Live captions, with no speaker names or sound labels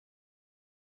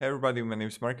Hey everybody, my name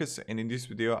is Marcus, and in this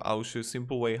video I'll show you a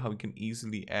simple way how you can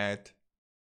easily add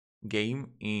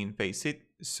game in Faceit.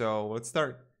 So let's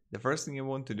start. The first thing you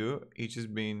want to do is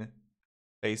just be in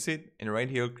Faceit, and right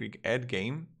here click add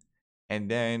game, and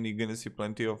then you're gonna see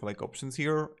plenty of options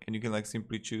here, and you can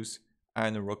simply choose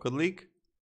Iron Rocket League,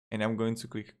 and I'm going to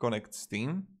click connect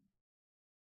Steam,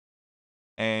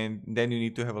 and then you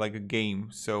need to have a game.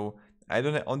 So I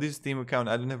don't have, on this Steam account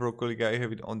I don't have Rocket League, I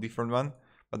have it on different one,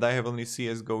 but I have only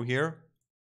CSGO here.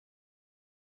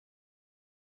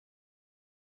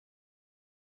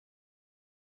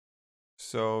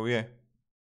 So yeah,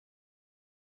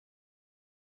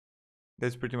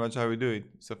 that's pretty much how we do it.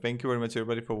 So thank you very much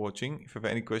everybody for watching. If you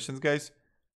have any questions, guys,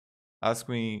 ask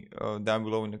me down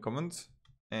below in the comments,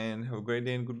 and have a great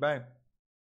day and goodbye.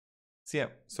 So yeah,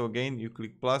 so again you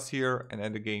click plus here and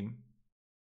add a game.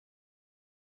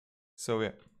 So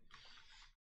yeah,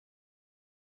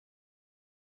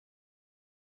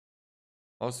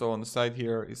 also on the side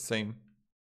here is same.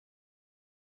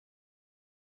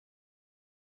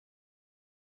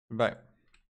 Bye.